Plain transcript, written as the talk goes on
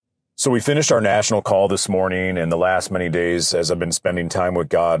So we finished our national call this morning, and the last many days as I've been spending time with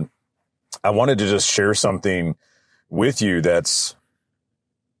God, I wanted to just share something with you that's,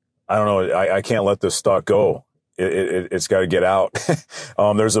 I don't know, I can't let this thought go. It's got to get out.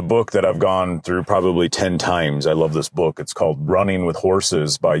 There's a book that I've gone through probably 10 times. I love this book. It's called Running with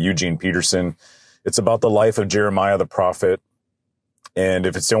Horses by Eugene Peterson. It's about the life of Jeremiah the prophet. And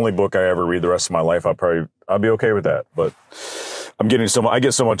if it's the only book I ever read the rest of my life, I'll be okay with that. But I get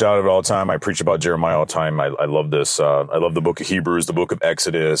so much out of it all the time. I preach about Jeremiah all the time. I love this. I love the book of Hebrews, the book of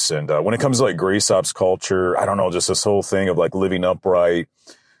Exodus. And when it comes to like Grace Ops culture, I don't know, just this whole thing of like living upright,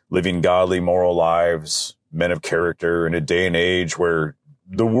 living godly, moral lives, men of character in a day and age where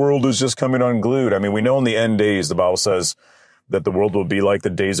the world is just coming unglued. I mean, we know in the end days, the Bible says that the world will be like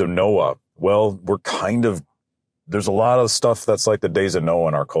the days of Noah. Well, there's a lot of stuff that's like the days of Noah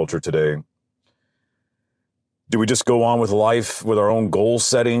in our culture today. Do we just go on with life with our own goal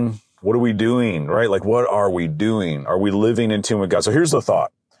setting? What are we doing, right? Like, what are we doing? Are we living in tune with God? So here's the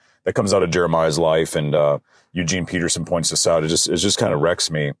thought that comes out of Jeremiah's life. And Eugene Peterson points this out. It just kind of wrecks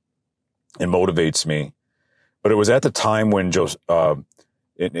me and motivates me. But it was at the time when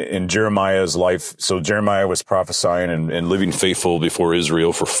in Jeremiah's life, so Jeremiah was prophesying and living faithful before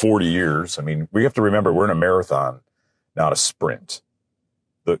Israel for 40 years. I mean, we have to remember we're in a marathon, not a sprint.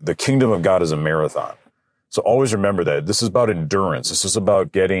 The kingdom of God is a marathon. So always remember that this is about endurance. This is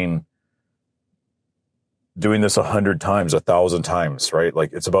about doing this 100 times, 1,000 times, right?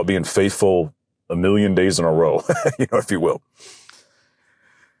 Like it's about being faithful 1,000,000 days in a row, if you will.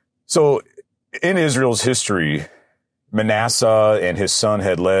 So in Israel's history, Manasseh and his son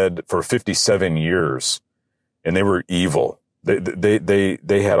had led for 57 years, and they were evil.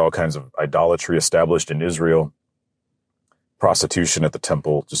 They had all kinds of idolatry established in Israel, prostitution at the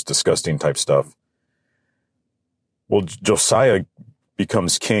temple, just disgusting type stuff. Well, Josiah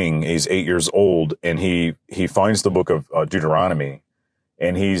becomes king. He's 8 years old, and he finds the book of Deuteronomy,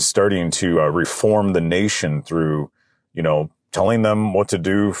 and he's starting to reform the nation through, telling them what to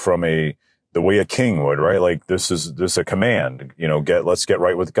do from the way a king would, right? Like this is a command, let's get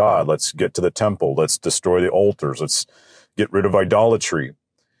right with God. Let's get to the temple. Let's destroy the altars. Let's get rid of idolatry.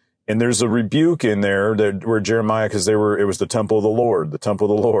 And there's a rebuke in there where Jeremiah, because it was the temple of the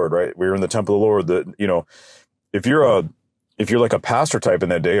Lord, right? We were in the temple of the Lord. If you're like a pastor type in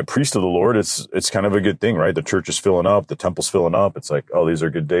that day, a priest of the Lord, it's kind of a good thing, right? The church is filling up, the temple's filling up. It's like, oh, these are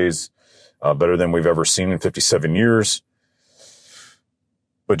good days, better than we've ever seen in 57 years.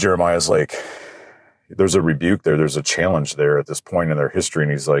 But Jeremiah's like, there's a rebuke there. There's a challenge there at this point in their history.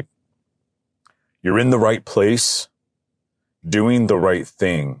 And he's like, you're in the right place, doing the right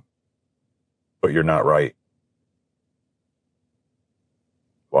thing, but you're not right.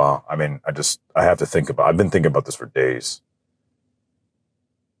 Wow. I mean, I have to I've been thinking about this for days.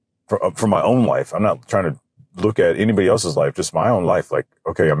 For my own life, I'm not trying to look at anybody else's life, just my own life. Like,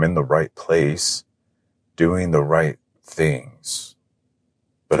 okay, I'm in the right place, doing the right things.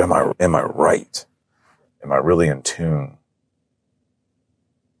 But am I right? Am I really in tune?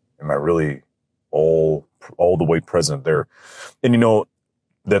 Am I really all the way present there? And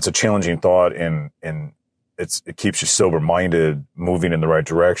that's a challenging thought, and it keeps you sober-minded, moving in the right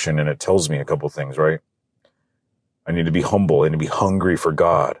direction, and it tells me a couple things, right? I need to be humble. I need to be hungry for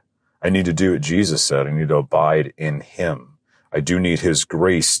God. I need to do what Jesus said. I need to abide in him. I do need his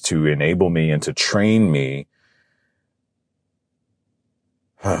grace to enable me and to train me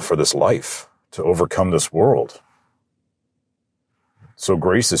for this life, to overcome this world. So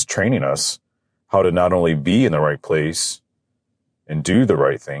grace is training us how to not only be in the right place and do the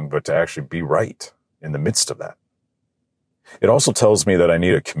right thing, but to actually be right in the midst of that. It also tells me that I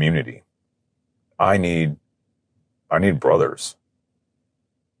need a community. I need brothers.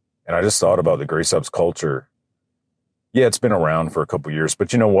 And I just thought about the Grace Ops culture. Yeah, it's been around for a couple years,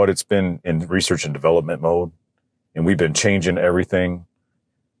 but you know what? It's been in research and development mode, and we've been changing everything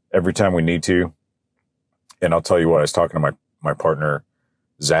every time we need to. And I'll tell you what, I was talking to my partner,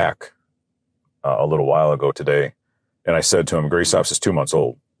 Zach, a little while ago today, and I said to him, Grace Ops is 2 months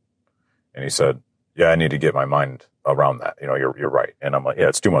old. And he said, yeah, I need to get my mind around that. You're right. And I'm like, yeah,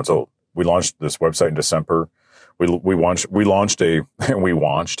 it's 2 months old. We launched this website in December. We launched,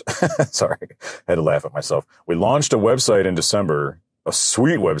 sorry, I had to laugh at myself. We launched a website in December, a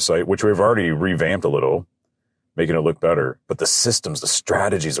sweet website, which we've already revamped a little, making it look better. But the systems, the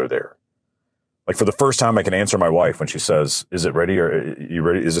strategies are there. Like for the first time, I can answer my wife when she says, is it ready? Or are you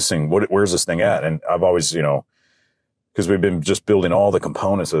ready? Is this thing, where's this thing at? And I've always, because we've been just building all the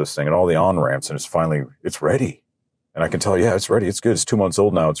components of this thing and all the on-ramps, and it's ready. And I can tell, yeah, it's ready. It's good. It's 2 months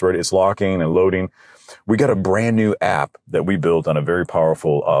old now. It's ready. It's locking and loading. We got a brand new app that we built on a very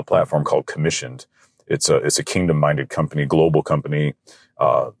powerful platform called Commissioned. It's a kingdom-minded company, global company,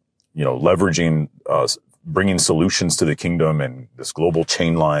 leveraging, bringing solutions to the kingdom and this global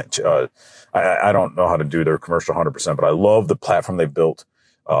chain line. I don't know how to do their commercial 100%, but I love the platform they've built.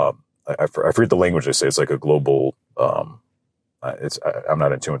 I forget the language they say. It's like a global, I'm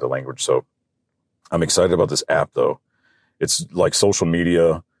not in tune with the language. So I'm excited about this app though. It's like social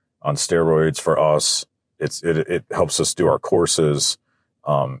media on steroids for us. It helps us do our courses.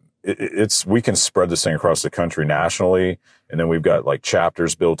 We can spread this thing across the country nationally. And then we've got like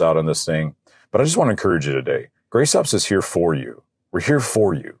chapters built out on this thing. But I just want to encourage you today. Grace Ops is here for you. We're here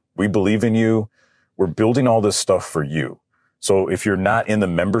for you. We believe in you. We're building all this stuff for you. So if you're not in the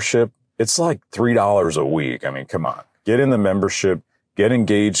membership, it's like $3 a week. I mean, come on, get in the membership, get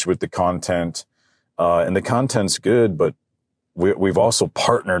engaged with the content. And the content's good, but we've also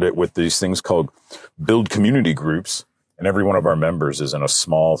partnered it with these things called Build Community Groups. And every one of our members is in a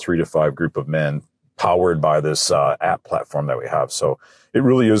small 3 to 5 group of men powered by this app platform that we have. So it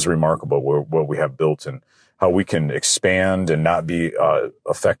really is remarkable what we have built and how we can expand and not be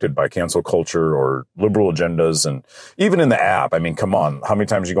affected by cancel culture or liberal agendas. And even in the app, I mean, come on, how many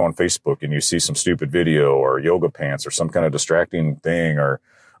times you go on Facebook and you see some stupid video or yoga pants or some kind of distracting thing or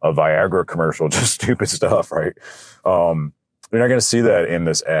a Viagra commercial, just stupid stuff, right? You're not going to see that in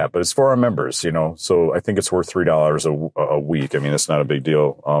this app, but it's for our members, so I think it's worth $3 a week. I mean, it's not a big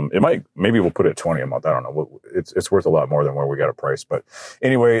deal. Maybe we'll put it at 20 a month. I don't know. It's worth a lot more than where we got a price. But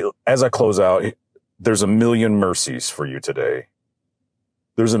anyway, as I close out, there's a million mercies for you today.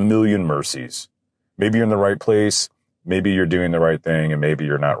 There's a million mercies. Maybe you're in the right place. Maybe you're doing the right thing and maybe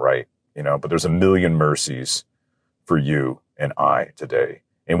you're not right, but there's a million mercies for you and I today.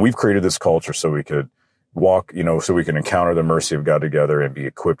 And we've created this culture so we could walk, so we can encounter the mercy of God together and be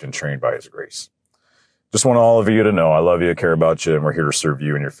equipped and trained by his grace. Just want all of you to know I love you, I care about you, and we're here to serve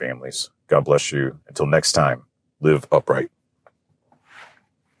you and your families. God bless you. Until next time, live upright.